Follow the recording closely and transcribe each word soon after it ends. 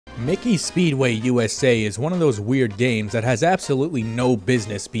Mickey Speedway USA is one of those weird games that has absolutely no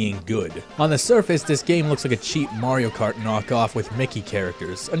business being good. On the surface, this game looks like a cheap Mario Kart knockoff with Mickey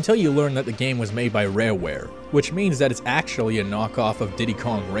characters, until you learn that the game was made by Rareware, which means that it's actually a knockoff of Diddy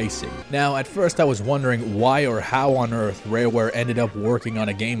Kong Racing. Now, at first I was wondering why or how on earth Rareware ended up working on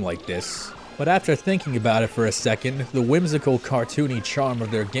a game like this. But after thinking about it for a second, the whimsical, cartoony charm of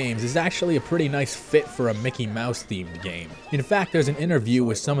their games is actually a pretty nice fit for a Mickey Mouse themed game. In fact, there's an interview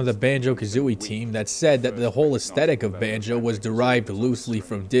with some of the Banjo-Kazooie team that said that the whole aesthetic of Banjo was derived loosely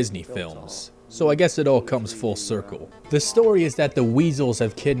from Disney films. So I guess it all comes full circle. The story is that the Weasels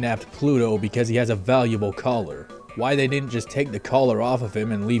have kidnapped Pluto because he has a valuable collar. Why they didn't just take the collar off of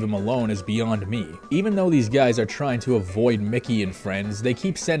him and leave him alone is beyond me. Even though these guys are trying to avoid Mickey and friends, they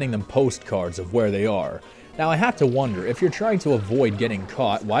keep sending them postcards of where they are. Now I have to wonder, if you're trying to avoid getting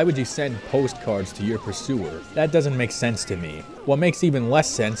caught, why would you send postcards to your pursuer? That doesn't make sense to me. What makes even less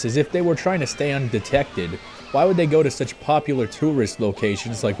sense is if they were trying to stay undetected, why would they go to such popular tourist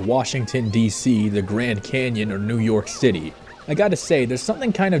locations like Washington, D.C., the Grand Canyon, or New York City? I gotta say, there's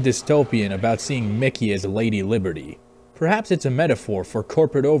something kind of dystopian about seeing Mickey as Lady Liberty. Perhaps it's a metaphor for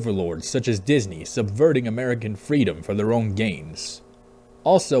corporate overlords such as Disney subverting American freedom for their own gains.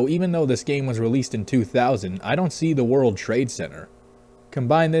 Also, even though this game was released in 2000, I don't see the World Trade Center.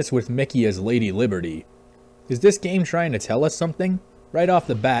 Combine this with Mickey as Lady Liberty. Is this game trying to tell us something? Right off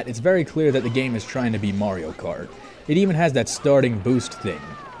the bat, it's very clear that the game is trying to be Mario Kart. It even has that starting boost thing.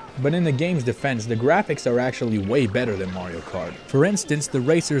 But in the game's defense, the graphics are actually way better than Mario Kart. For instance, the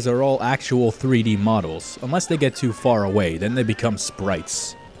racers are all actual 3D models. Unless they get too far away, then they become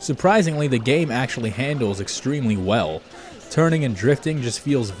sprites. Surprisingly, the game actually handles extremely well. Turning and drifting just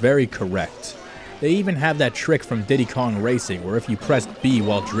feels very correct. They even have that trick from Diddy Kong Racing where if you press B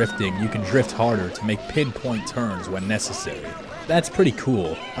while drifting, you can drift harder to make pinpoint turns when necessary. That's pretty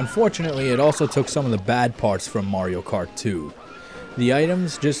cool. Unfortunately, it also took some of the bad parts from Mario Kart 2. The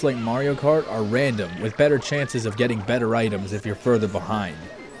items, just like Mario Kart, are random, with better chances of getting better items if you're further behind.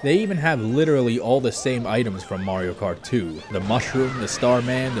 They even have literally all the same items from Mario Kart 2. The mushroom, the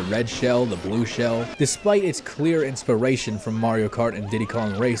Starman, the red shell, the blue shell. Despite its clear inspiration from Mario Kart and Diddy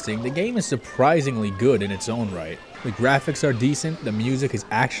Kong Racing, the game is surprisingly good in its own right. The graphics are decent, the music is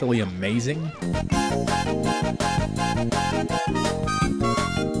actually amazing.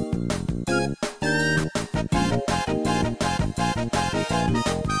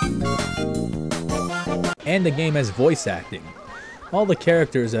 And the game has voice acting. All the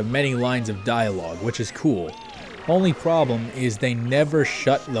characters have many lines of dialogue, which is cool. Only problem is they never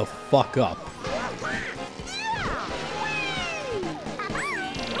shut the fuck up.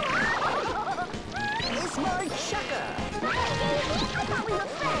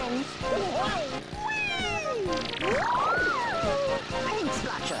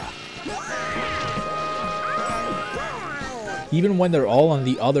 Even when they're all on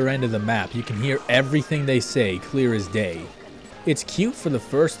the other end of the map, you can hear everything they say clear as day. It's cute for the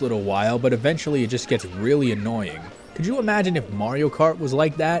first little while, but eventually it just gets really annoying. Could you imagine if Mario Kart was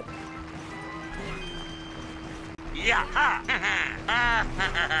like that?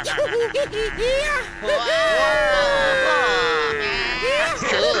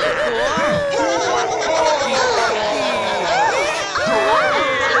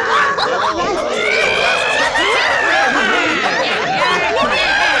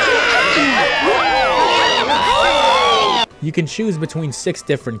 You can choose between 6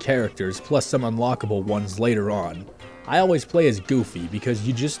 different characters, plus some unlockable ones later on. I always play as Goofy, because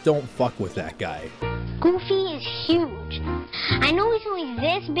you just don't fuck with that guy. Goofy is huge. I know he's only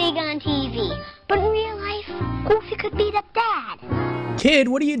this big on TV, but in real life, Goofy could beat up Dad. Kid,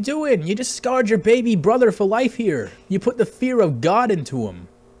 what are you doing? You just scarred your baby brother for life here. You put the fear of God into him.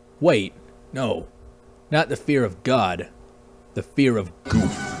 Wait, no. Not the fear of God. The fear of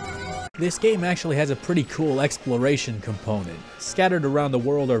Goof. This game actually has a pretty cool exploration component. Scattered around the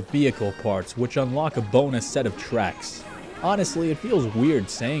world are vehicle parts, which unlock a bonus set of tracks. Honestly, it feels weird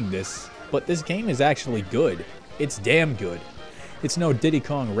saying this, but this game is actually good. It's damn good. It's no Diddy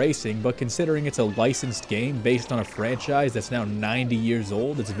Kong Racing, but considering it's a licensed game based on a franchise that's now 90 years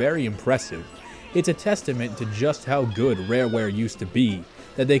old, it's very impressive. It's a testament to just how good Rareware used to be,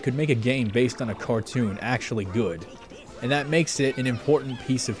 that they could make a game based on a cartoon actually good. And that makes it an important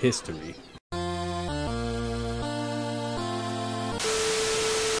piece of history.